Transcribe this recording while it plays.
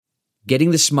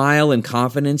Getting the smile and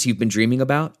confidence you've been dreaming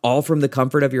about, all from the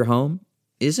comfort of your home,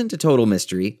 isn't a total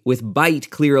mystery with Byte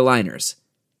clear aligners.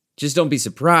 Just don't be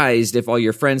surprised if all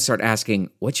your friends start asking,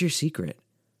 "What's your secret?"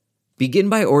 Begin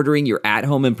by ordering your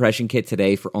at-home impression kit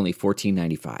today for only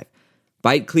 $14.95.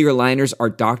 Byte clear aligners are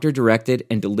doctor-directed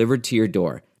and delivered to your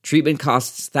door. Treatment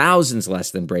costs thousands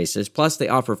less than braces, plus they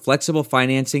offer flexible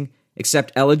financing,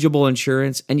 accept eligible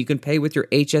insurance, and you can pay with your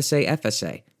HSA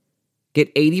FSA. Get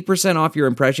 80% off your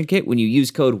impression kit when you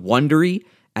use code WONDERY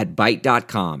at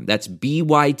Byte.com. That's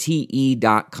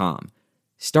BYTE.com.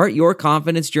 Start your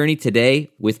confidence journey today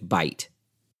with Byte.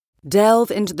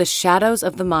 Delve into the shadows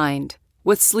of the mind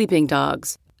with Sleeping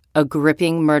Dogs, a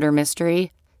gripping murder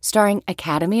mystery starring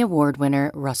Academy Award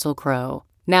winner Russell Crowe.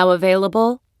 Now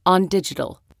available on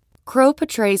digital. Crowe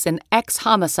portrays an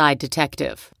ex-homicide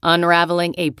detective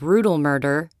unraveling a brutal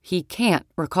murder he can't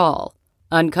recall.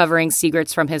 Uncovering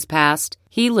secrets from his past,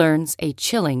 he learns a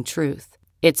chilling truth.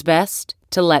 It's best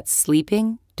to let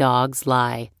sleeping dogs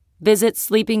lie. Visit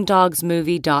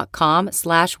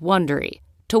sleepingdogsmovie.com/Wondery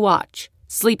to watch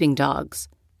Sleeping Dogs,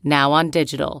 now on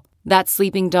digital. That's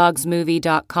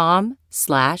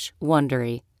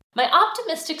sleepingdogsmovie.com/Wondery. My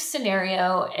optimistic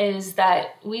scenario is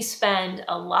that we spend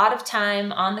a lot of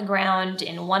time on the ground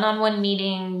in one-on-one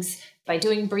meetings, by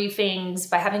doing briefings,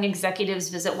 by having executives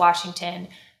visit Washington,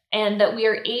 and that we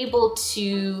are able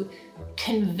to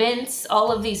convince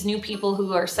all of these new people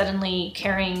who are suddenly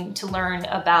caring to learn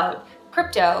about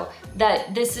crypto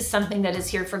that this is something that is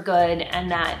here for good and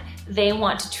that they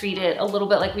want to treat it a little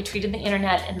bit like we treated the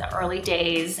internet in the early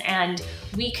days, and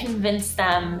we convince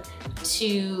them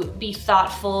to be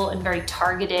thoughtful and very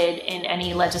targeted in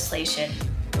any legislation.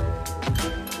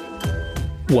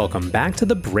 Welcome back to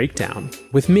The Breakdown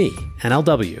with me,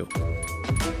 NLW.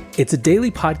 It's a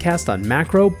daily podcast on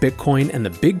macro, Bitcoin, and the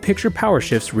big picture power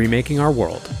shifts remaking our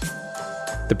world.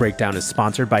 The Breakdown is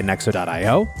sponsored by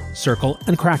Nexo.io, Circle,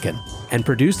 and Kraken, and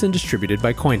produced and distributed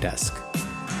by CoinDesk.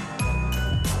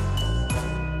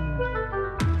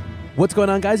 What's going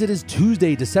on, guys? It is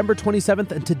Tuesday, December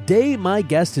 27th, and today my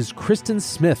guest is Kristen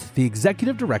Smith, the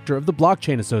Executive Director of the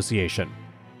Blockchain Association.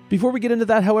 Before we get into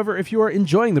that, however, if you are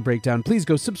enjoying The Breakdown, please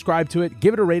go subscribe to it,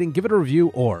 give it a rating, give it a review,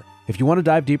 or if you want to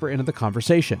dive deeper into the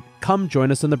conversation, come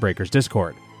join us in the Breakers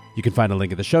Discord. You can find a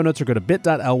link in the show notes or go to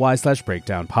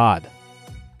bit.ly/breakdownpod.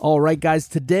 All right, guys,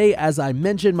 today, as I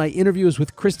mentioned, my interview is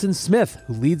with Kristen Smith,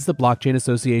 who leads the Blockchain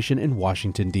Association in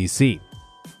Washington, D.C.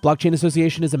 Blockchain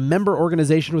Association is a member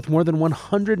organization with more than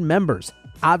 100 members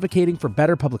advocating for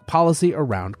better public policy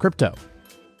around crypto.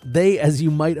 They, as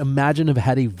you might imagine, have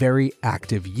had a very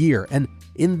active year. And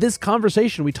in this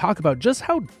conversation, we talk about just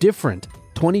how different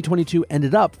 2022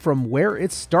 ended up from where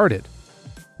it started.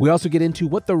 We also get into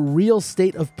what the real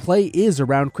state of play is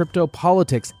around crypto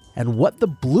politics and what the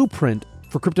blueprint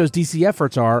for crypto's DC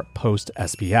efforts are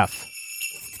post-SBF.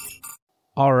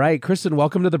 All right, Kristen,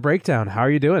 welcome to The Breakdown. How are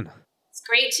you doing? It's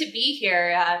great to be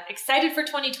here. Excited for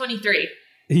 2023.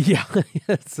 Yeah,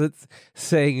 it's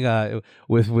saying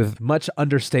with much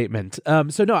understatement.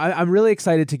 So no, I'm really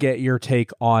excited to get your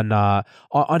take on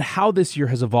how this year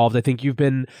has evolved. I think you've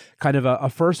been kind of a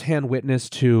firsthand witness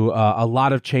to a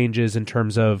lot of changes in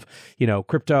terms of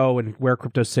crypto and where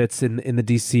crypto sits in the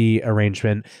DC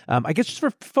arrangement. I guess just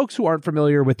for folks who aren't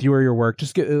familiar with you or your work,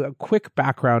 just get a quick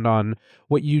background on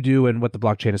what you do and what the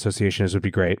Blockchain Association is would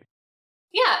be great.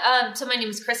 Yeah, so my name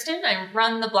is Kristen. I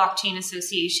run the Blockchain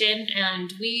Association,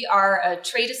 and we are a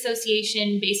trade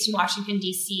association based in Washington,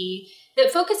 D.C.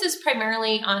 that focuses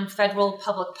primarily on federal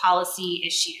public policy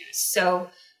issues. So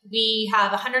we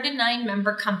have 109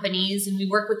 member companies, and we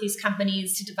work with these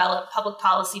companies to develop public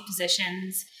policy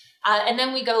positions. And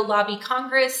then we go lobby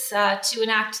Congress to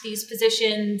enact these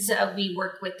positions. We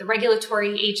work with the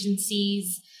regulatory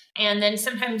agencies. And then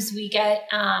sometimes we get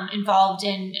involved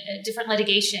in different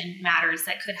litigation matters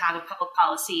that could have a public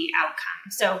policy outcome.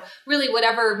 So really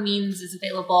whatever means is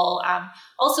available.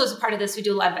 Also, as a part of this, we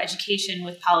do a lot of education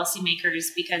with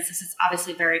policymakers because this is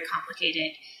obviously a very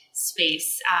complicated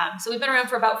space. So we've been around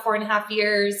for about 4.5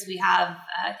 years. We have,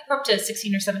 I think we're up to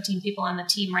 16 or 17 people on the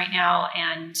team right now.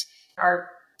 And our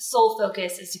sole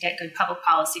focus is to get good public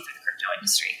policy for the crypto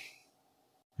industry.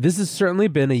 This has certainly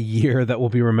been a year that will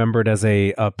be remembered as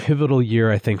a pivotal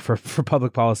year, I think, for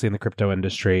public policy in the crypto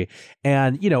industry.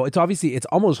 And, it's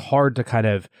almost hard to kind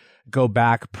of go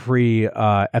back pre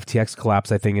FTX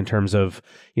collapse, I think, in terms of,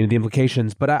 the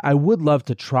implications. But I would love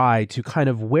to try to kind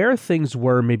of where things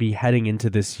were maybe heading into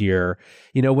this year.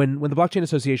 When the Blockchain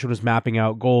Association was mapping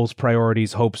out goals,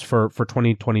 priorities, hopes for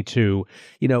 2022,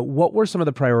 what were some of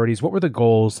the priorities? What were the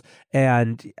goals?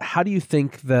 And how do you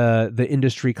think the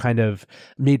industry kind of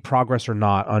made progress or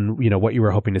not on, what you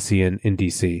were hoping to see in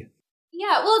DC?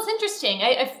 Yeah, well, it's interesting.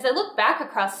 If I look back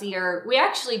across the year, we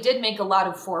actually did make a lot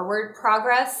of forward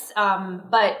progress,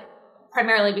 but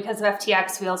primarily because of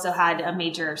FTX, we also had a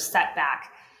major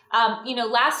setback.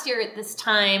 Last year at this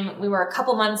time, we were a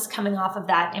couple months coming off of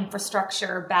that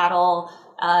infrastructure battle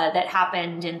that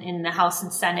happened in the House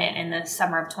and Senate in the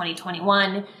summer of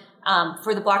 2021.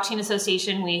 For the Blockchain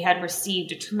Association, we had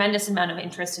received a tremendous amount of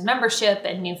interest in membership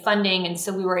and new funding, and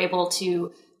so we were able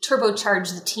to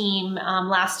turbocharge the team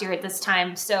last year at this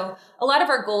time. So a lot of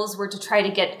our goals were to try to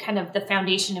get kind of the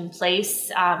foundation in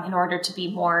place in order to be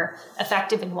more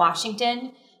effective in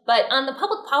Washington. But on the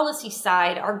public policy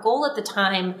side, our goal at the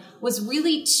time was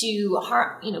really to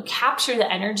capture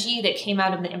the energy that came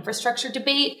out of the infrastructure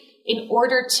debate in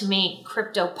order to make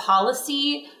crypto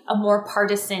policy a more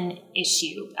partisan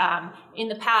issue. In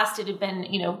the past, it had been,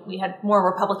 we had more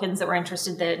Republicans that were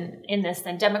interested in this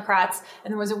than Democrats,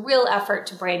 and there was a real effort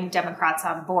to bring Democrats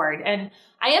on board. And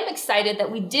I am excited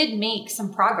that we did make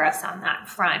some progress on that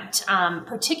front,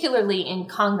 particularly in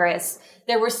Congress.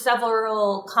 There were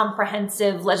several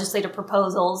comprehensive legislative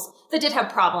proposals that did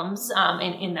have problems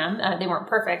in them. They weren't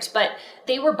perfect, but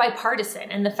they were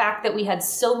bipartisan. And the fact that we had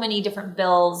so many different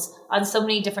bills on so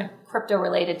many different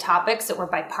crypto-related topics that were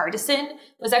bipartisan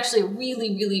was actually a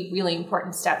really, really, really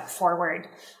important step forward.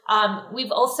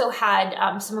 We've also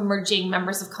had some emerging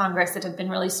members of Congress that have been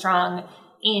really strong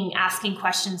in asking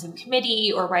questions in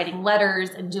committee or writing letters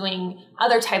and doing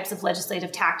other types of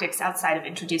legislative tactics outside of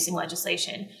introducing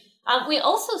legislation. We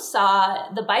also saw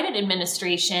the Biden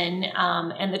administration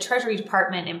and the Treasury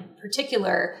Department in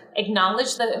particular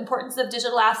acknowledge the importance of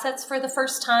digital assets for the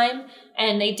first time,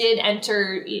 and they did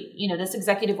enter, this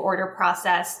executive order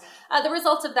process. The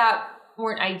results of that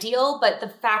weren't ideal, but the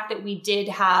fact that we did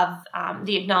have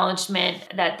the acknowledgement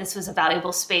that this was a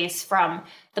valuable space from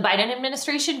the Biden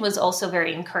administration was also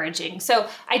very encouraging. So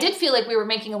I did feel like we were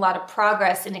making a lot of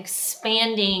progress in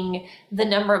expanding the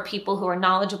number of people who are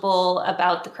knowledgeable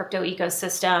about the crypto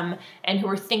ecosystem and who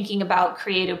are thinking about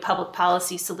creative public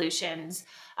policy solutions.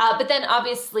 But then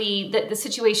obviously the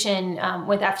situation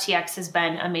with FTX has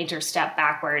been a major step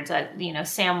backwards.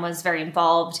 Sam was very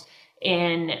involved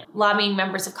in lobbying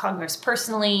members of Congress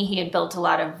personally. He had built a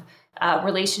lot of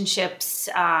relationships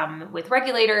with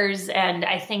regulators. And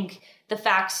I think the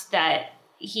fact that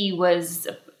he was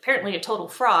apparently a total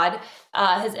fraud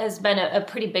has been a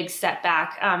pretty big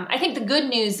setback. I think the good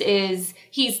news is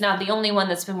he's not the only one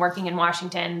that's been working in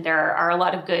Washington. There are a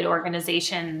lot of good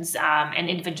organizations and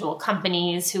individual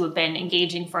companies who have been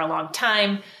engaging for a long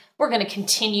time. We're going to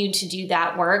continue to do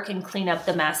that work and clean up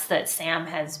the mess that Sam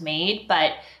has made.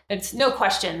 But it's no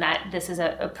question that this is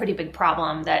a pretty big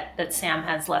problem that Sam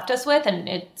has left us with. And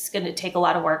it's going to take a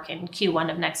lot of work in Q1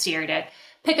 of next year to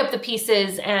pick up the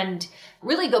pieces and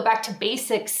really go back to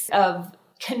basics of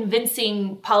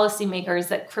convincing policymakers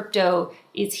that crypto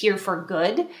is here for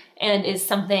good and is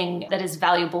something that is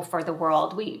valuable for the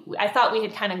world. I thought we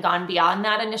had kind of gone beyond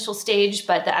that initial stage,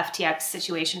 but the FTX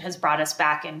situation has brought us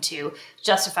back into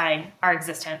justifying our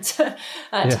existence to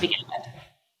begin with.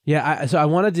 Yeah, so I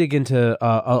want to dig into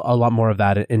a lot more of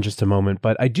that in just a moment,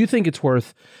 but I do think it's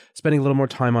worth spending a little more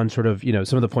time on sort of,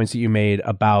 some of the points that you made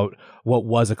about what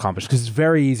was accomplished, because it's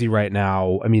very easy right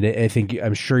now. I mean,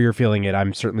 I'm sure you're feeling it.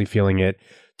 I'm certainly feeling it,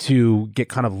 to get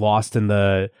kind of lost in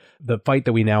the fight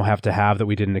that we now have to have that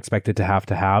we didn't expect it to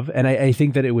have. And I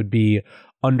think that it would be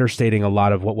understating a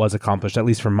lot of what was accomplished, at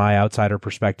least from my outsider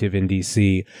perspective in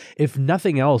DC, if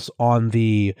nothing else on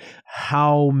the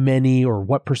how many or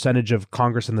what percentage of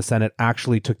Congress and the Senate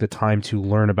actually took the time to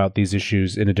learn about these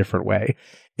issues in a different way.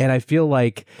 And I feel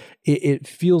like it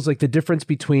feels like the difference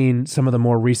between some of the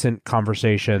more recent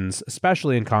conversations,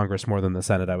 especially in Congress more than the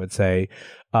Senate, I would say,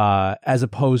 as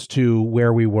opposed to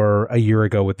where we were a year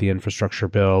ago with the infrastructure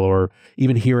bill or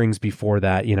even hearings before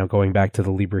that, going back to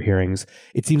the Libra hearings,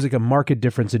 it seems like a marked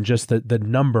difference in just the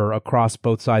number across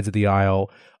both sides of the aisle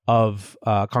of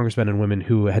congressmen and women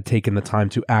who had taken the time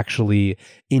to actually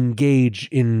engage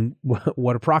in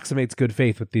what approximates good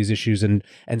faith with these issues and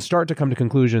start to come to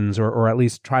conclusions or at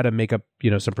least try to make up,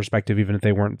 some perspective, even if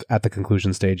they weren't at the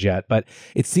conclusion stage yet. But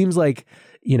it seems like,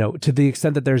 to the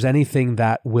extent that there's anything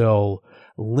that will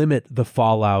limit the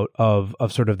fallout of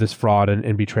sort of this fraud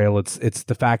and betrayal. It's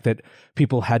the fact that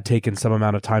people had taken some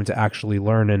amount of time to actually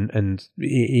learn and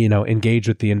engage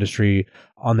with the industry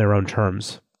on their own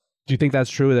terms. Do you think that's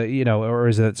true, that, or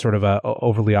is it sort of a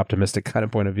overly optimistic kind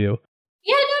of point of view?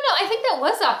 Yeah, no, I think that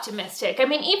was optimistic. I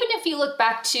mean, even if you look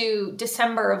back to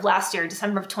December of last year,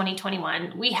 December of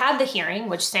 2021, we had the hearing,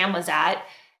 which Sam was at,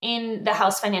 in the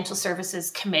House Financial Services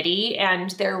Committee,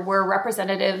 and there were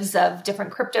representatives of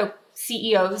different crypto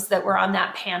CEOs that were on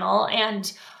that panel.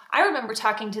 And I remember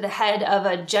talking to the head of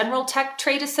a general tech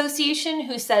trade association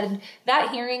who said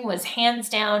that hearing was hands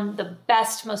down the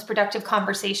best, most productive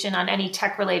conversation on any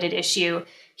tech-related issue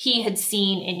he had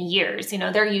seen in years.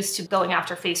 They're used to going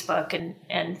after Facebook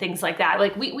and things like that.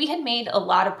 Like we had made a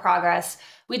lot of progress.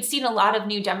 We'd seen a lot of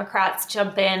new Democrats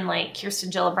jump in, like Kirsten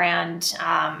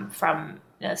Gillibrand from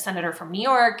a senator from New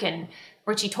York, and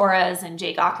Richie Torres and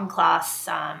Jake Auchincloss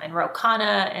and Ro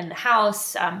Khanna in the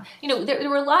House. There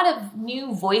were a lot of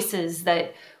new voices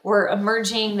that were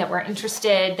emerging, that were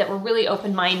interested, that were really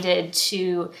open-minded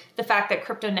to the fact that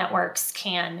crypto networks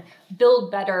can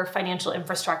build better financial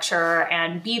infrastructure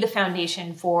and be the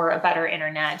foundation for a better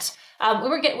internet.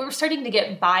 We were starting to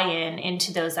get buy-in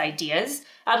into those ideas.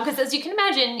 Because as you can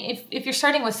imagine, if you're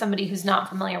starting with somebody who's not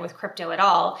familiar with crypto at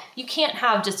all, you can't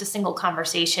have just a single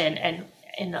conversation and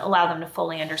allow them to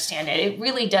fully understand it. It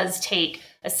really does take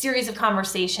a series of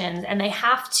conversations, and they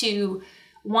have to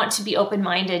want to be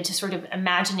open-minded to sort of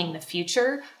imagining the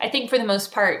future. I think for the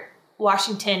most part,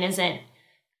 Washington isn't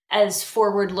as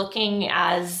forward-looking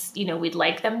as, we'd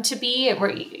like them to be.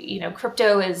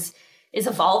 Crypto is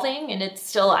evolving, and it's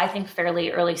still, I think,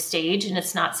 fairly early stage, and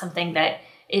it's not something that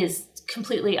is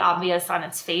completely obvious on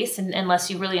its face, and unless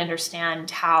you really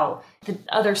understand how the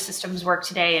other systems work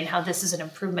today and how this is an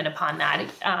improvement upon that.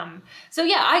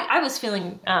 I was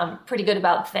feeling pretty good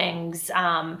about things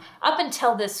up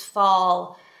until this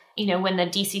fall, when the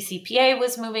DCCPA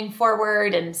was moving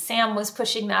forward and Sam was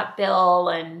pushing that bill.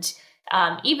 And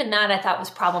even that I thought was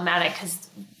problematic because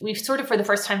we've sort of for the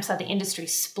first time saw the industry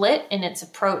split in its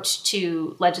approach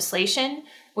to legislation,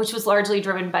 which was largely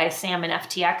driven by Sam and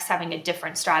FTX having a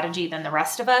different strategy than the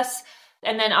rest of us.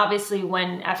 And then obviously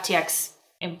when FTX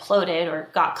imploded or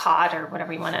got caught or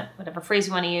whatever phrase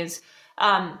you want to use,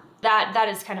 that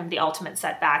is kind of the ultimate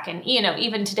setback. And,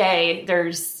 even today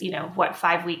there's,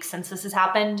 5 weeks since this has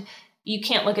happened. You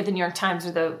can't look at the New York Times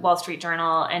or the Wall Street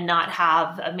Journal and not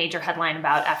have a major headline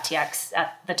about FTX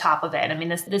at the top of it. I mean,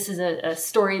 this is a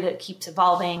story that keeps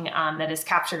evolving, that has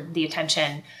captured the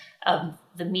attention of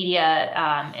the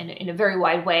media in a very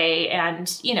wide way.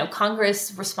 And,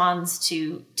 Congress responds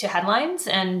to headlines.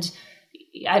 And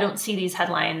I don't see these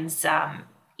headlines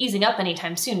easing up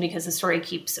anytime soon because the story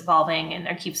keeps evolving and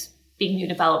there keeps being new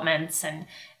developments. And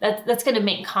that's going to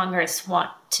make Congress want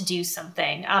to do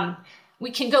something. We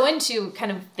can go into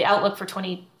kind of the outlook for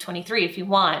 2023 if you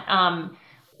want.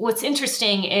 What's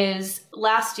interesting is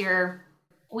last year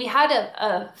we had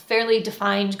a fairly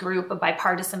defined group of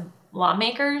bipartisan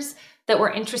lawmakers that were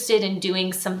interested in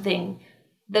doing something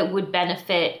that would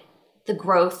benefit the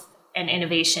growth and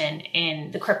innovation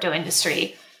in the crypto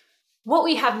industry. What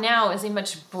we have now is a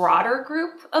much broader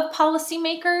group of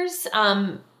policymakers,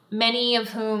 many of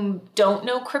whom don't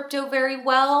know crypto very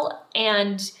well.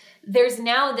 And there's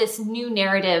now this new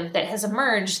narrative that has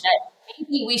emerged that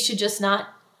maybe we should just not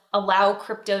allow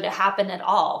crypto to happen at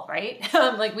all, right?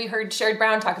 Like we heard Sherrod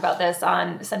Brown talk about this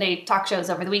on Sunday talk shows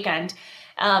over the weekend.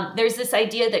 There's this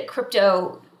idea that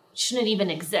crypto shouldn't even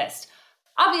exist.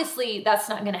 Obviously, that's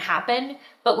not going to happen.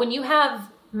 But when you have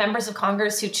members of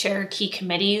Congress who chair key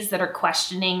committees that are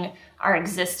questioning our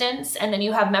existence, and then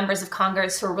you have members of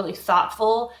Congress who are really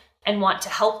thoughtful and want to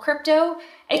help crypto,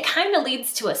 it kind of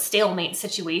leads to a stalemate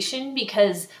situation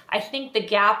because I think the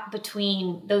gap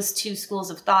between those two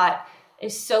schools of thought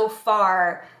is so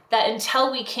far that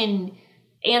until we can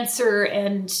answer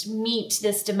and meet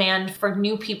this demand for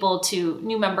new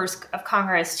members of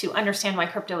Congress to understand why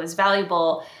crypto is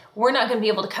valuable, we're not going to be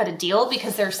able to cut a deal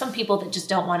because there are some people that just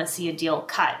don't want to see a deal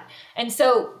cut. And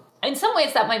so in some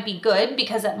ways that might be good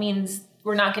because that means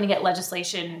we're not going to get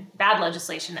bad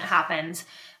legislation that happens.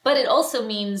 But it also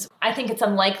means I think it's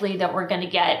unlikely that we're going to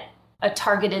get a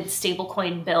targeted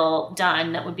stablecoin bill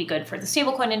done that would be good for the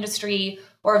stablecoin industry,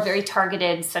 or a very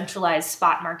targeted centralized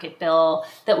spot market bill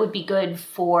that would be good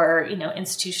for,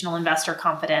 institutional investor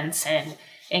confidence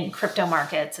in crypto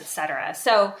markets, et cetera.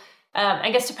 So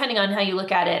I guess depending on how you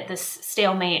look at it, this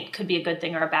stalemate could be a good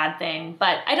thing or a bad thing,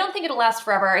 but I don't think it'll last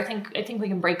forever. I think we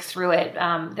can break through it.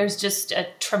 There's just a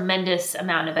tremendous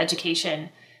amount of education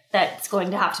that's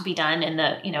going to have to be done in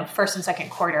the first and second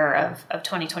quarter of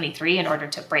 2023 in order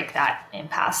to break that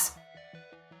impasse.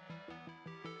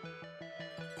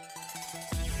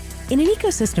 In an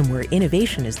ecosystem where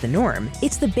innovation is the norm,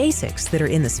 it's the basics that are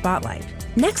in the spotlight.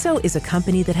 Nexo is a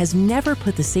company that has never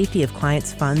put the safety of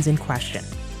clients' funds in question.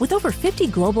 With over 50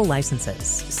 global licenses,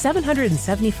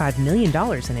 $775 million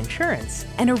in insurance,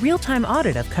 and a real-time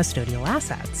audit of custodial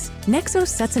assets, Nexo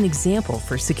sets an example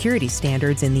for security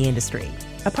standards in the industry.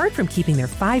 Apart from keeping their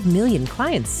 5 million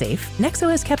clients safe,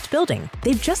 Nexo has kept building.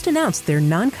 They've just announced their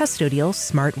non-custodial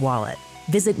smart wallet.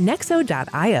 Visit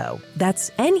nexo.io, that's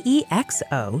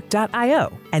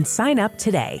NEXO.io, and sign up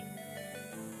today.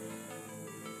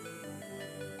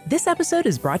 This episode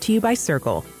is brought to you by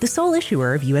Circle, the sole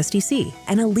issuer of USDC,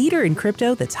 and a leader in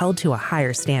crypto that's held to a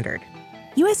higher standard.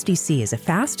 USDC is a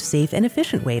fast, safe, and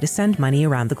efficient way to send money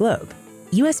around the globe.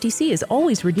 USDC is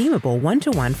always redeemable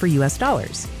one-to-one for US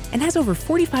dollars and has over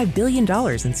 $45 billion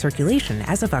in circulation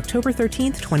as of October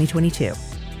 13th, 2022.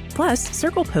 Plus,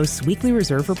 Circle posts weekly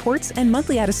reserve reports and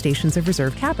monthly attestations of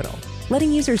reserve capital, letting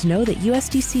users know that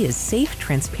USDC is safe,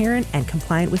 transparent, and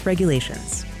compliant with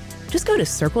regulations. Just go to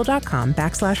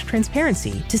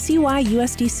circle.com/transparency to see why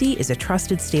USDC is a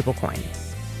trusted stablecoin.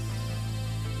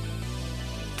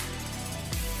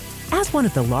 As one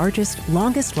of the largest,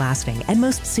 longest-lasting, and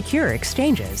most secure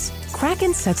exchanges,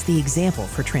 Kraken sets the example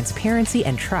for transparency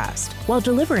and trust while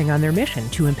delivering on their mission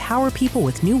to empower people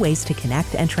with new ways to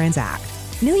connect and transact.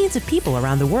 Millions of people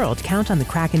around the world count on the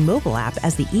Kraken mobile app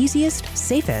as the easiest,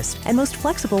 safest, and most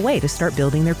flexible way to start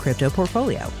building their crypto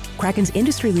portfolio. Kraken's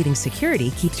industry-leading security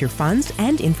keeps your funds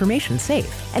and information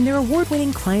safe, and their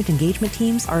award-winning client engagement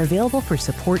teams are available for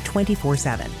support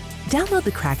 24/7. Download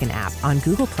the Kraken app on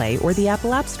Google Play or the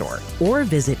Apple App Store, or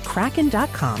visit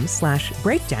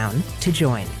kraken.com/breakdown to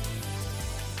join.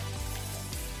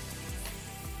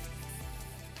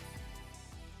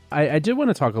 I did want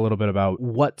to talk a little bit about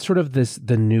what sort of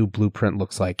the new blueprint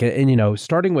looks like. And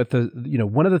starting with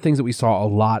one of the things that we saw a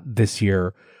lot this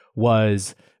year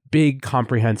was big,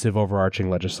 comprehensive, overarching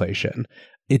legislation.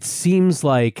 It seems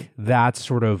like that's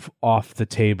sort of off the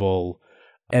table.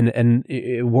 And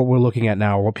what we're looking at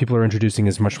now, what people are introducing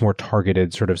is much more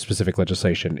targeted sort of specific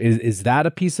legislation. Is that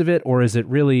a piece of it? Or is it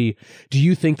really, do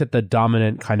you think that the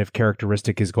dominant kind of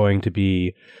characteristic is going to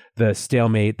be the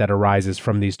stalemate that arises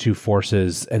from these two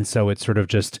forces? And so it's sort of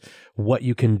just what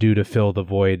you can do to fill the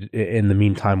void in the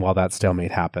meantime while that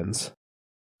stalemate happens?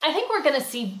 I think we're going to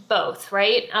see both,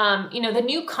 right? The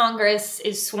new Congress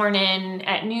is sworn in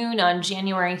at noon on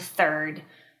January 3rd.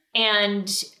 And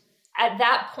at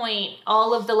that point,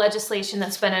 all of the legislation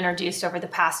that's been introduced over the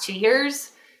past 2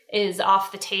 years is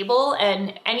off the table,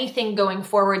 and anything going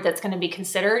forward that's going to be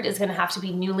considered is going to have to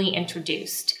be newly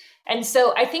introduced. And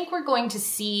so I think we're going to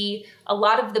see a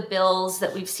lot of the bills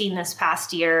that we've seen this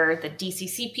past year, the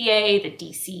DCCPA, the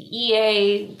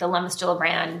DCEA, the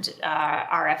Lummis-Gillibrand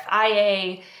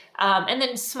RFIA, and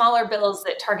then smaller bills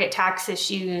that target tax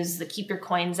issues, the Keep Your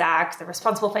Coins Act, the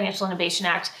Responsible Financial Innovation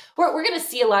Act. We're going to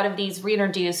see a lot of these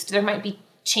reintroduced. There might be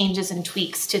changes and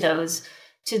tweaks to those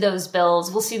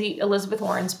bills. We'll see the Elizabeth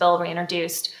Warren's bill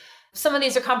reintroduced. Some of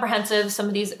these are comprehensive. Some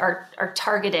of these are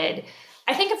targeted.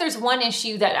 I think if there's one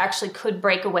issue that actually could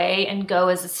break away and go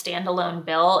as a standalone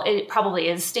bill, it probably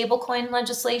is stablecoin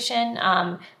legislation,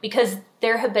 because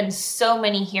there have been so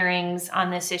many hearings on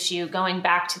this issue going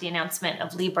back to the announcement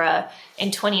of Libra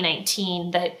in 2019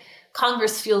 that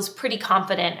Congress feels pretty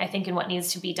confident, I think, in what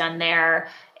needs to be done there.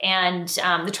 And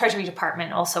the Treasury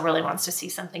Department also really wants to see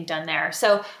something done there.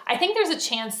 So I think there's a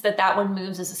chance that one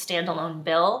moves as a standalone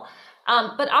bill.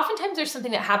 But oftentimes there's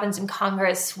something that happens in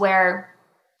Congress where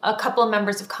a couple of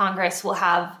members of Congress will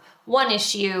have one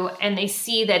issue and they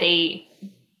see that a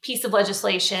piece of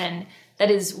legislation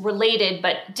that is related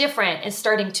but different is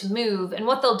starting to move. And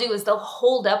what they'll do is they'll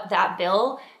hold up that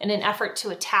bill in an effort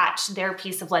to attach their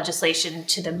piece of legislation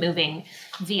to the moving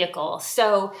vehicle.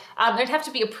 So there'd have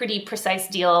to be a pretty precise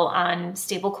deal on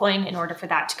stablecoin in order for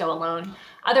that to go alone.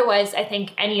 Otherwise, I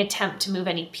think any attempt to move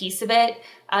any piece of it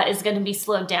is going to be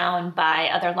slowed down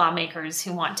by other lawmakers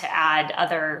who want to add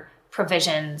other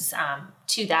provisions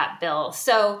to that bill.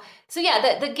 So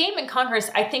yeah, the game in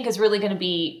Congress, I think, is really going to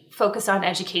be focused on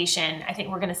education. I think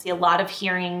we're going to see a lot of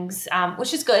hearings,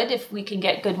 which is good if we can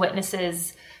get good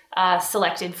witnesses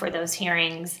selected for those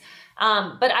hearings.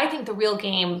 But I think the real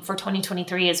game for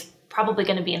 2023 is probably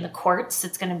going to be in the courts.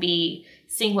 It's going to be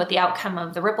seeing what the outcome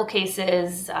of the Ripple case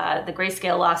is, the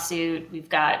Grayscale lawsuit. We've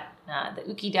got the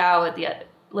Uki DAO at the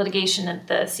litigation at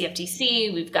the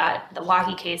CFTC. We've got the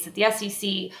Wahi case at the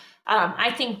SEC.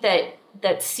 I think that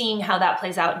seeing how that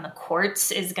plays out in the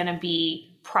courts is going to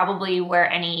be probably where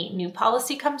any new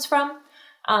policy comes from.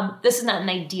 This is not an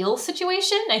ideal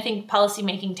situation. I think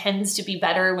policymaking tends to be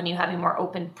better when you have a more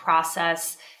open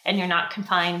process and you're not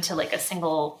confined to like a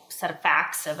single set of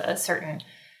facts of a certain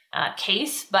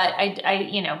case. But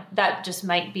that just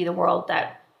might be the world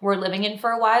that we're living in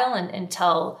for a while, and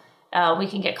until we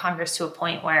can get Congress to a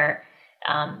point where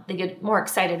they get more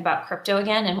excited about crypto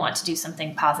again and want to do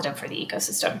something positive for the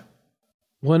ecosystem.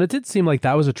 Well, and it did seem like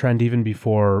that was a trend even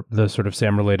before the sort of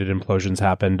SAM-related implosions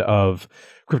happened, of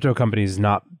crypto companies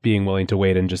not being willing to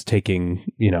wait and just taking,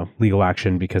 legal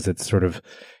action because it's sort of,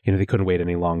 they couldn't wait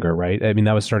any longer, right? I mean,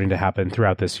 that was starting to happen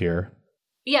throughout this year.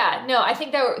 Yeah, no, I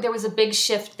think there was a big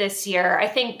shift this year. I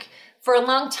think for a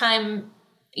long time,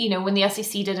 when the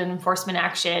SEC did an enforcement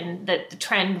action, that the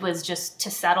trend was just to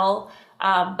settle.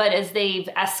 But as they've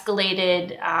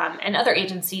escalated, and other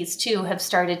agencies too have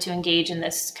started to engage in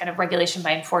this kind of regulation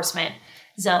by enforcement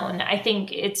zone, I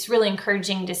think it's really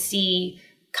encouraging to see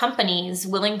companies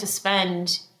willing to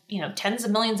spend, tens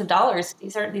of millions of dollars.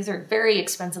 These are very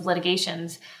expensive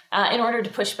litigations in order to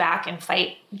push back and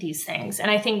fight these things.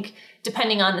 And I think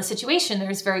depending on the situation,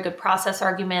 there's very good process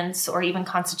arguments or even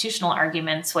constitutional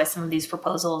arguments why some of these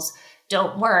proposals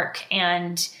don't work.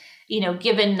 And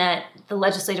given that the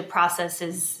legislative process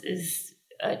is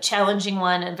a challenging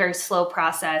one, a very slow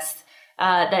process,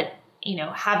 that,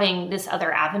 having this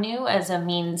other avenue as a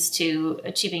means to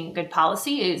achieving good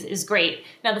policy is great.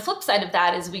 Now, the flip side of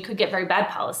that is we could get very bad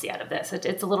policy out of this.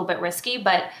 It's a little bit risky,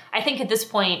 but I think at this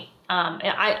point,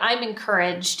 I'm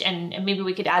encouraged, and maybe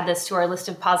we could add this to our list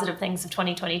of positive things of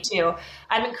 2022.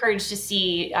 I'm encouraged to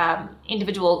see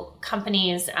individual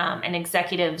companies and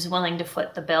executives willing to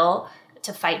foot the bill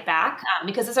to fight back,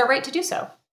 because it's our right to do so.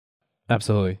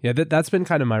 Absolutely. Yeah, that's been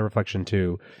kind of my reflection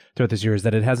too throughout this year, is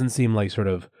that it hasn't seemed like sort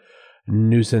of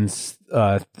nuisance,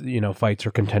 fights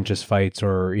or contentious fights,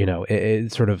 or,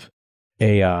 it's sort of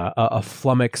a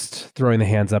flummoxed throwing the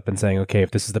hands up and saying, okay,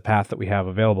 if this is the path that we have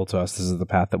available to us, this is the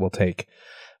path that we'll take.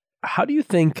 How do you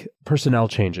think personnel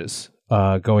changes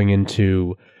going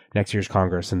into next year's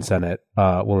Congress and Senate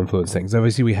will influence things?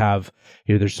 Obviously, we have,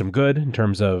 there's some good in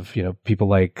terms of, people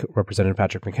like Representative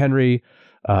Patrick McHenry,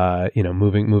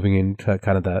 moving into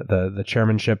kind of the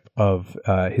chairmanship of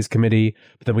his committee.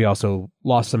 But then we also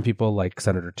lost some people like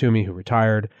Senator Toomey, who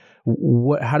retired.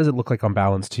 How does it look like on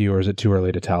balance to you, or is it too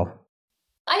early to tell?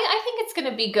 I think it's going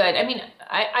to be good. I mean,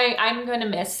 I'm going to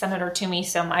miss Senator Toomey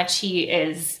so much. He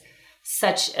is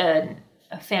such a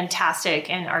fantastic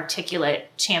and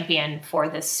articulate champion for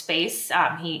this space.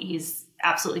 He's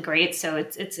absolutely great. So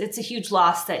it's a huge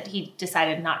loss that he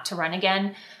decided not to run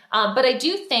again. But I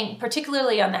do think,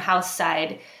 particularly on the House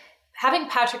side, having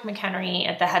Patrick McHenry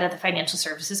at the head of the Financial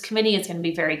Services Committee is going to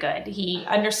be very good. He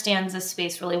understands this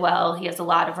space really well. He has a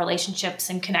lot of relationships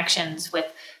and connections with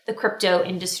the crypto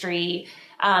industry.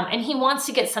 And he wants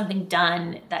to get something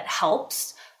done that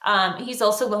helps. He's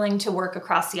also willing to work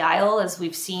across the aisle. As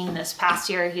we've seen this past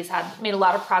year, he's made a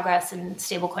lot of progress in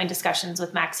stablecoin discussions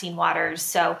with Maxine Waters.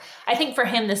 So I think for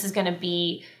him, this is going to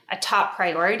be a top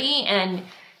priority. And,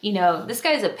 this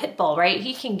guy's a pit bull, right?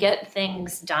 He can get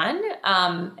things done.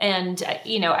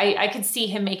 I could see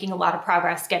him making a lot of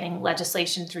progress getting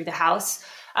legislation through the House.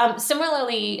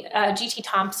 Similarly, G.T.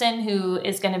 Thompson, who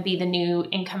is going to be the new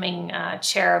incoming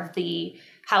chair of the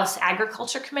House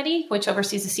Agriculture Committee, which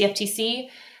oversees the CFTC,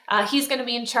 he's going to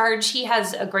be in charge. He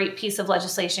has a great piece of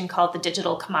legislation called the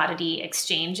Digital Commodity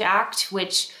Exchange Act,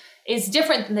 which is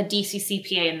different than the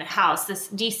DCCPA in the House. The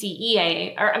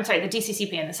DCCPA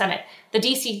in the Senate. The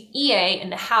DCEA in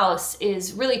the House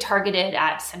is really targeted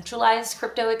at centralized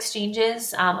crypto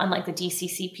exchanges, unlike the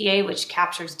DCCPA, which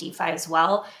captures DeFi as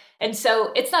well. And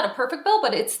so it's not a perfect bill,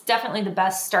 but it's definitely the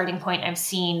best starting point I've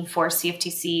seen for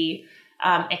CFTC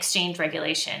exchange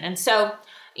regulation. And so,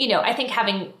 I think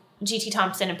having G.T.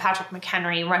 Thompson and Patrick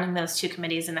McHenry running those two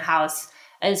committees in the House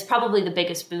is probably the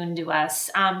biggest boon to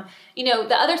us. The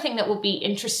other thing that will be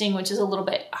interesting, which is a little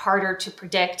bit harder to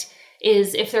predict,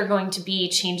 is if there are going to be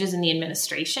changes in the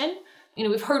administration.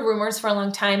 We've heard rumors for a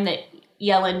long time that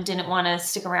Yellen didn't want to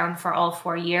stick around for all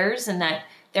 4 years, and that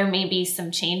there may be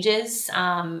some changes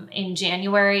in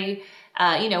January.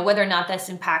 Whether or not this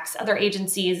impacts other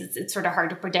agencies, it's sort of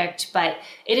hard to predict, but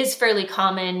it is fairly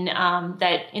common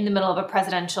that in the middle of a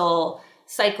presidential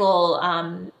cycle,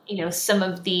 some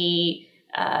of the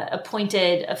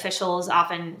appointed officials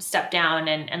often step down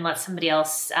and let somebody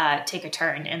else take a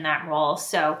turn in that role.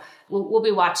 So we'll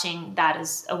be watching that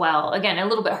as well. Again, a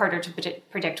little bit harder to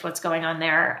predict what's going on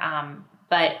there,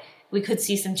 but we could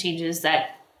see some changes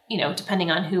that,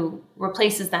 depending on who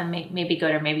replaces them, may be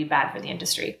good or may be bad for the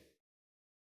industry.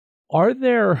 Are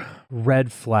there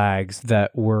red flags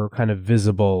that were kind of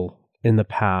visible in the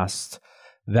past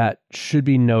that should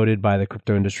be noted by the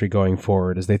crypto industry going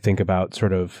forward as they think about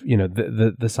sort of,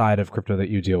 the side of crypto that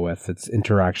you deal with, its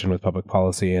interaction with public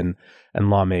policy and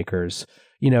lawmakers?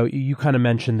 You kind of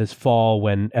mentioned this fall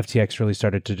when FTX really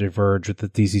started to diverge with the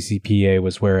DCCPA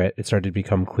was where it started to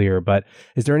become clear. But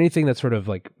is there anything that's sort of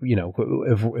like,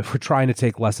 if we're trying to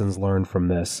take lessons learned from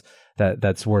this,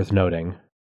 that's worth noting?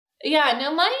 Yeah,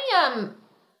 no,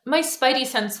 my spidey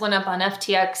sense went up on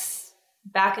FTX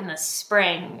back in the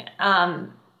spring. I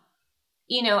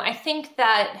think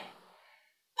that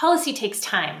policy takes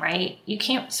time, right? You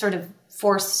can't sort of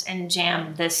force and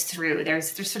jam this through.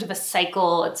 There's sort of a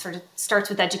cycle. It sort of starts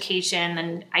with education,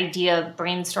 then idea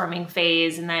brainstorming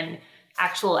phase, and then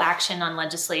actual action on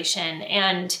legislation.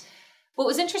 And what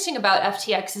was interesting about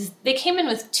FTX is they came in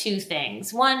with two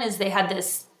things. One is they had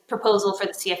this proposal for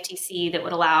the CFTC that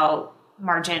would allow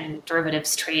margin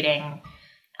derivatives trading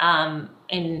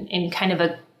in kind of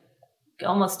a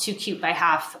almost too cute by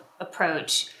half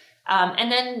approach.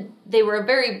 And then they were a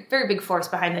very, very big force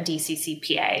behind the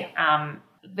DCCPA,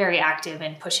 very active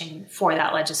in pushing for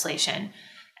that legislation.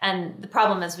 And the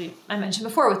problem, as I mentioned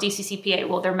before with DCCPA,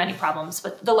 well, there are many problems,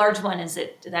 but the large one is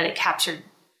that it captured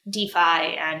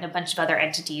DeFi and a bunch of other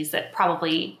entities that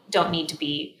probably don't need to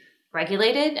be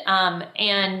regulated.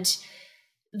 And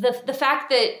the fact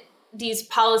that these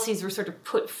policies were sort of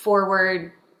put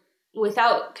forward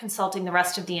without consulting the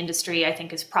rest of the industry, I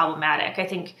think is problematic. I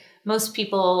think most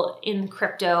people in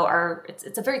crypto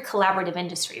it's a very collaborative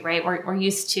industry, right? We're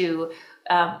used to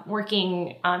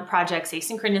working on projects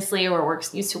asynchronously, or we're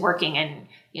used to working in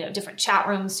different chat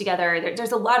rooms together.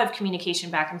 There's a lot of communication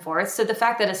back and forth. So the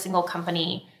fact that a single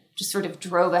company just sort of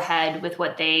drove ahead with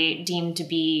what they deemed to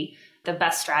be the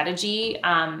best strategy,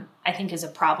 I think is a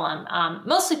problem.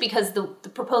 Mostly because the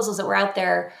proposals that were out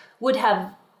there would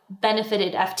have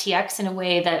benefited FTX in a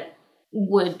way that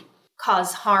would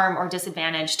cause harm or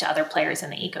disadvantage to other players in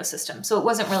the ecosystem. So it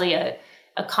wasn't really a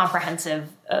comprehensive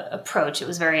approach. It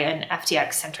was very an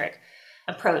FTX-centric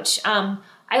approach. I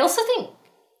also think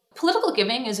political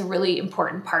giving is a really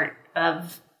important part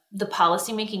of the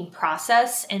policymaking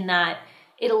process in that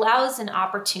it allows an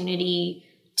opportunity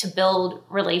to build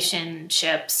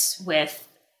relationships with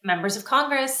members of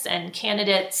Congress and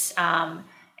candidates,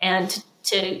 and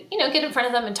to get in front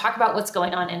of them and talk about what's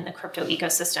going on in the crypto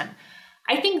ecosystem.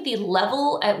 I think the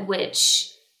level at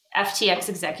which FTX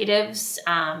executives,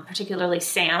 particularly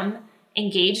Sam,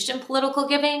 engaged in political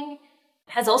giving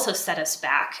has also set us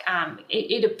back.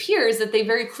 It appears that they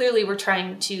very clearly were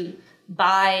trying to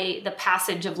buy the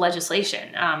passage of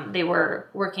legislation. They were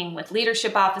working with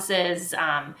leadership offices.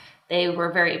 They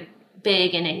were very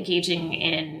big in engaging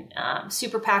in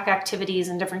super PAC activities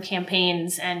and different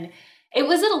campaigns. And it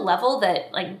was at a level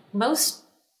that like most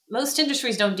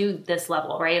industries don't do this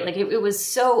level, right? Like it was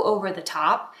so over the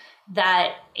top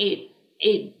that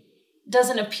it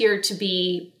doesn't appear to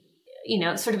be,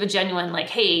 sort of a genuine, like,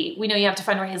 hey, we know you have to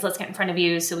fundraise, let's get in front of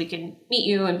you so we can meet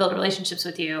you and build relationships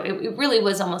with you. It really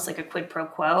was almost like a quid pro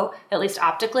quo, at least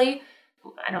optically.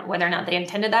 I don't, whether or not they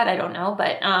intended that, I don't know.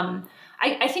 But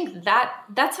I think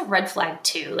that's a red flag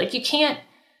too. Like you can't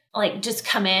like just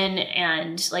come in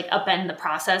and like upend the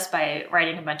process by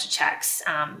writing a bunch of checks.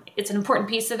 It's an important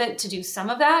piece of it to do some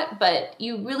of that, but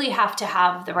you really have to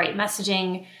have the right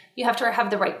messaging. You have to have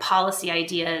the right policy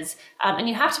ideas, and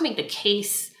you have to make the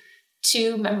case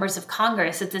to members of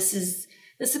Congress that this is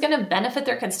going to benefit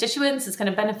their constituents. It's going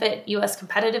to benefit U.S.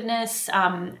 competitiveness,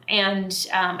 and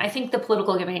I think the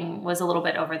political giving was a little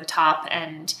bit over the top,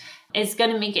 and is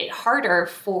going to make it harder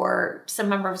for some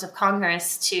members of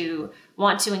Congress to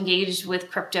want to engage with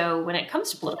crypto when it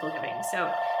comes to political giving. So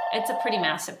it's a pretty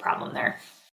massive problem there.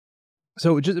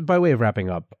 So just by way of wrapping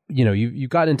up, you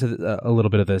got into a little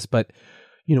bit of this, but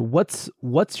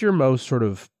what's your most sort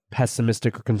of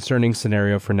pessimistic or concerning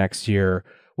scenario for next year?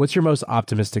 What's your most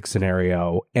optimistic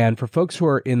scenario? And for folks who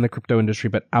are in the crypto industry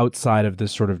but outside of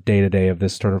this sort of day-to-day of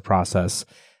this sort of process,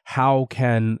 how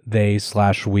can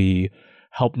we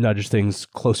help nudge things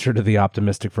closer to the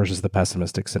optimistic versus the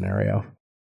pessimistic scenario?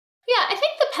 Yeah, I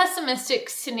think the pessimistic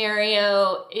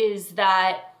scenario is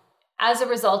that as a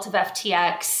result of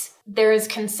FTX, there is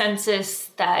consensus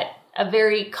that a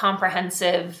very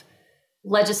comprehensive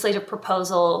legislative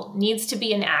proposal needs to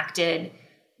be enacted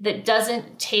that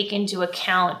doesn't take into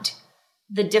account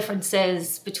the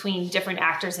differences between different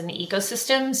actors in the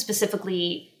ecosystem,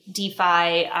 specifically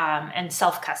DeFi and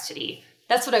self-custody.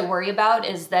 That's what I worry about,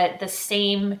 is that the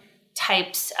same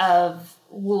types of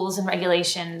rules and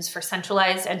regulations for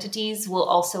centralized entities will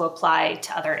also apply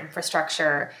to other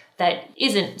infrastructure that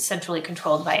isn't centrally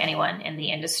controlled by anyone in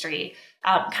the industry.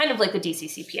 Kind of like the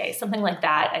DCCPA, something like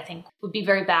that, I think would be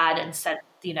very bad and set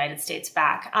the United States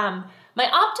back. My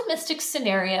optimistic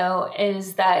scenario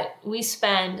is that we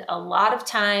spend a lot of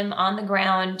time on the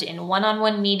ground in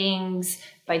one-on-one meetings,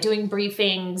 by doing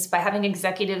briefings, by having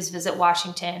executives visit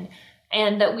Washington,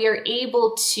 and that we are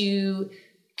able to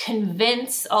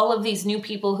convince all of these new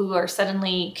people who are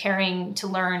suddenly caring to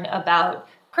learn about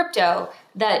crypto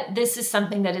that this is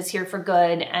something that is here for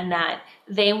good and that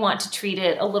they want to treat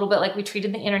it a little bit like we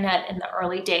treated the internet in the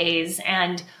early days.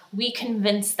 And we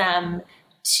convince them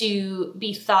to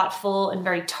be thoughtful and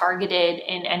very targeted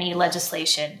in any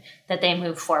legislation that they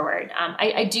move forward.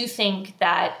 I do think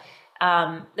that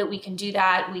we can do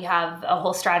that. We have a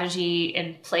whole strategy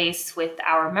in place with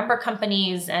our member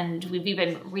companies, and we've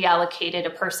even reallocated a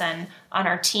person on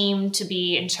our team to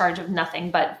be in charge of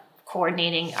nothing but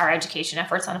coordinating our education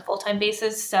efforts on a full-time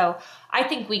basis. So I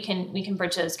think we can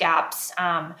bridge those gaps,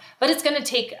 but it's going to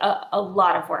take a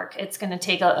lot of work. It's going to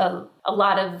take a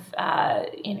lot of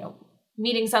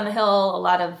meetings on the Hill, a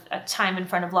lot of time in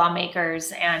front of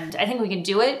lawmakers, and I think we can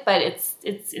do it. But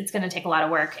it's going to take a lot of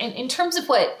work. And in terms of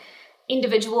what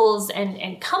individuals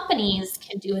and companies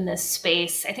can do in this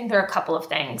space, I think there are a couple of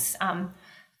things.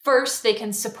 First, they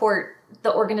can support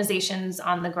the organizations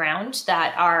on the ground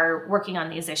that are working on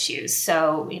these issues.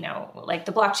 So, like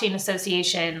the Blockchain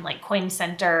Association, like Coin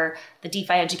Center, the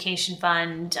DeFi Education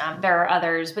Fund, there are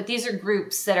others, but these are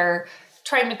groups that are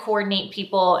trying to coordinate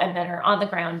people and that are on the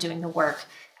ground doing the work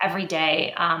every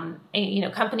day.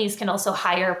 Companies can also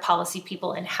hire policy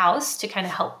people in-house to kind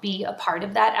of help be a part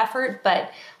of that effort.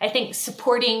 But I think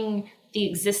supporting the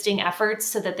existing efforts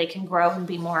so that they can grow and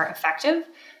be more effective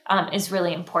is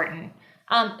really important.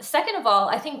 Second of all,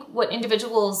 I think what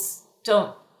individuals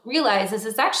don't realize is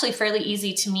it's actually fairly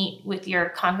easy to meet with your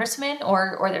congressman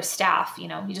or their staff. You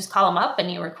just call them up and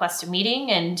you request a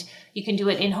meeting, and you can do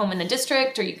it in-home in the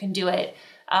district, or you can do it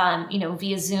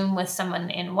via Zoom with someone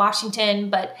in Washington.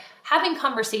 But having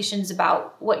conversations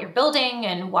about what you're building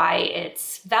and why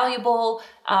it's valuable,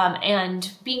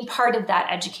 and being part of that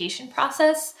education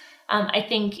process, I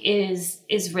think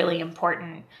is really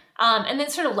important. And then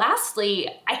sort of lastly,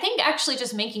 I think actually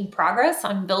just making progress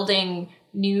on building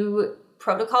new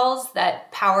protocols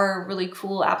that power really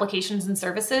cool applications and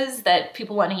services that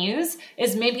people want to use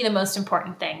is maybe the most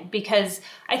important thing. Because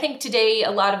I think today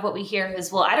a lot of what we hear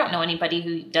is, well, I don't know anybody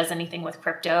who does anything with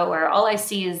crypto, or all I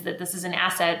see is that this is an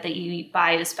asset that you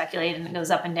buy to speculate and it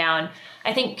goes up and down.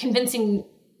 I think convincing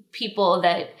people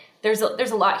that there's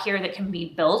a lot here that can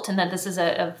be built, and that this is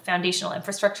a foundational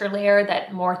infrastructure layer that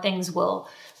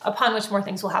upon which more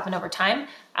things will happen over time,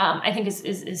 I think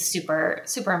is super,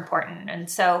 super important. And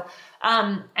so,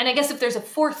 and I guess if there's a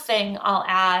fourth thing I'll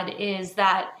add is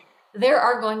that there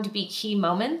are going to be key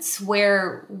moments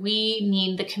where we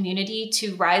need the community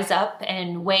to rise up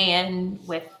and weigh in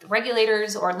with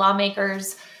regulators or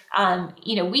lawmakers.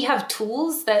 We have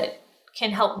tools that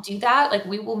can help do that. Like,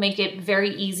 we will make it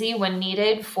very easy when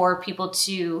needed for people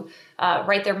to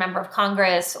write their member of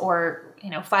Congress or,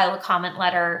 file a comment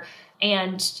letter.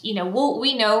 And,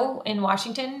 we know in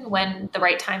Washington when the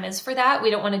right time is for that. We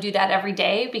don't want to do that every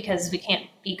day because we can't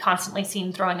be constantly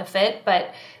seen throwing a fit,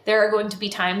 but there are going to be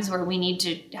times where we need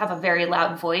to have a very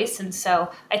loud voice. And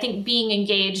so I think being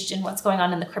engaged in what's going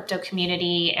on in the crypto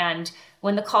community, and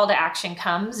when the call to action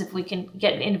comes, if we can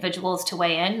get individuals to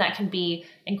weigh in, that can be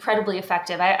incredibly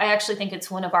effective. I actually think it's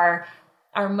one of our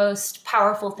most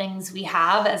powerful things we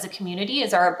have as a community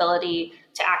is our ability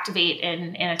to activate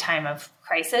in a time of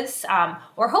crisis,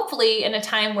 or hopefully in a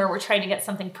time where we're trying to get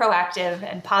something proactive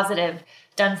and positive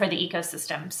done for the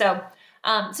ecosystem. So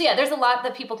yeah, there's a lot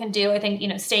that people can do. I think,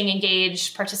 staying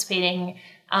engaged, participating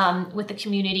with the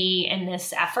community in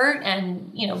this effort,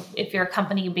 and, if you're a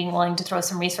company, being willing to throw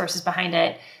some resources behind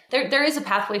it, there is a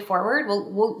pathway forward.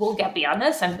 We'll get beyond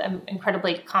this. I'm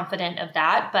incredibly confident of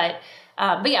that. But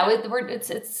yeah,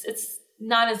 it's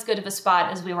not as good of a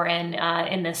spot as we were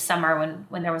in this summer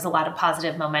when there was a lot of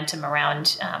positive momentum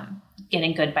around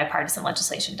getting good bipartisan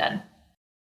legislation done.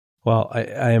 Well,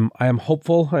 I am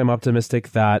hopeful. I am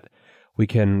optimistic that we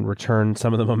can return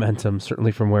some of the momentum,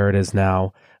 certainly from where it is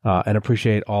now, and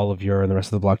appreciate all of your and the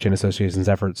rest of the Blockchain Association's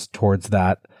efforts towards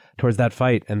that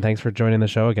fight. And thanks for joining the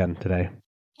show again today.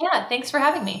 Yeah, thanks for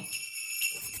having me.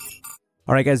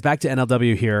 All right, guys, back to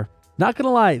NLW here. Not going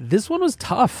to lie, this one was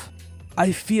tough.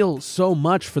 I feel so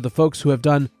much for the folks who have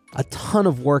done a ton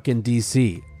of work in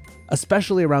DC,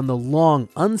 especially around the long,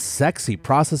 unsexy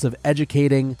process of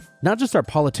educating not just our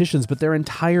politicians, but their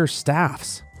entire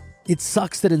staffs. It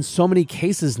sucks that in so many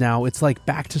cases now, it's like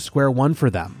back to square one for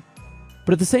them.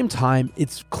 But at the same time,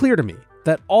 it's clear to me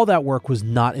that all that work was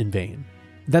not in vain,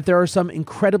 that there are some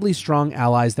incredibly strong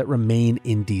allies that remain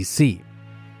in DC.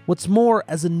 What's more,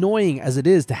 as annoying as it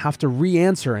is to have to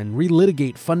re-answer and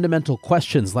relitigate fundamental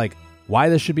questions like why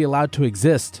this should be allowed to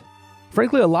exist,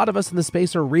 frankly, a lot of us in the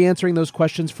space are re-answering those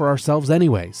questions for ourselves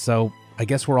anyway, so I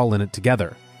guess we're all in it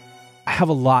together. I have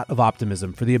a lot of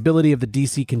optimism for the ability of the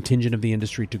DC contingent of the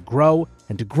industry to grow,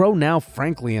 and to grow now,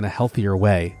 frankly, in a healthier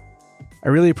way. I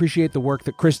really appreciate the work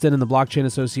that Kristen and the Blockchain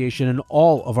Association and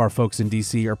all of our folks in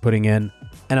DC are putting in,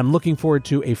 and I'm looking forward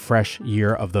to a fresh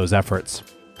year of those efforts.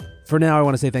 For now, I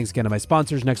want to say thanks again to my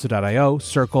sponsors, Nexo.io,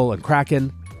 Circle, and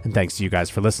Kraken, and thanks to you guys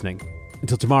for listening.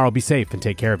 Until tomorrow, be safe and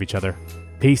take care of each other.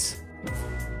 Peace.